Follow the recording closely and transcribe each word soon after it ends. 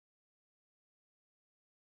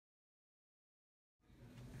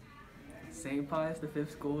St. Pius V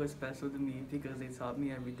School is special to me because they taught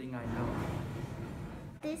me everything I know.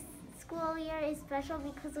 This school year is special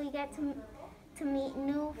because we get to meet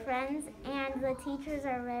new friends and the teachers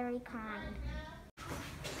are very kind.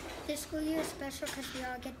 This school year is special because we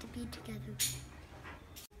all get to be together.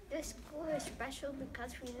 This school is special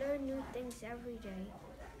because we learn new things every day.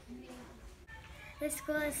 This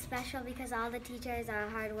school is special because all the teachers are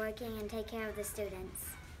hardworking and take care of the students.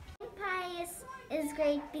 St. Pius is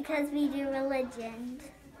great because we do religion.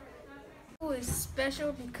 School is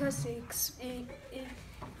special because it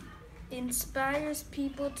inspires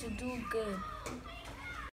people to do good.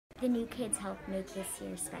 The new kids help make this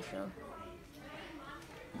year special.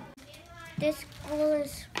 This school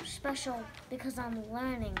is special because I'm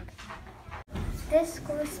learning. This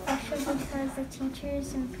school is special because the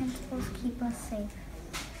teachers and principals keep us safe.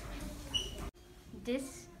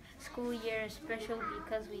 This school year is special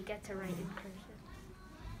because we get to write in cursive.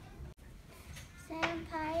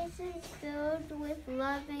 St. Pius is filled with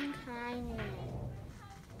love and kindness.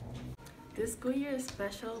 This school year is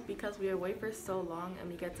special because we are away for so long and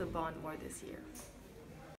we get to bond more this year.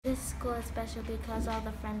 This school is special because all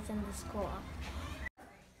the friends in the school.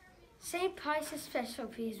 St. Pius is special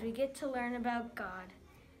because we get to learn about God.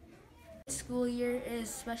 This school year is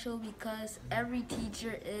special because every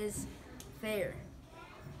teacher is fair.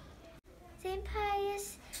 St.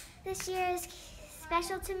 Pius this year is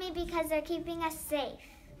special to me because they're keeping us safe.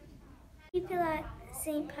 People at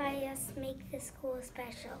St. Pius make this school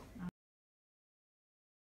special.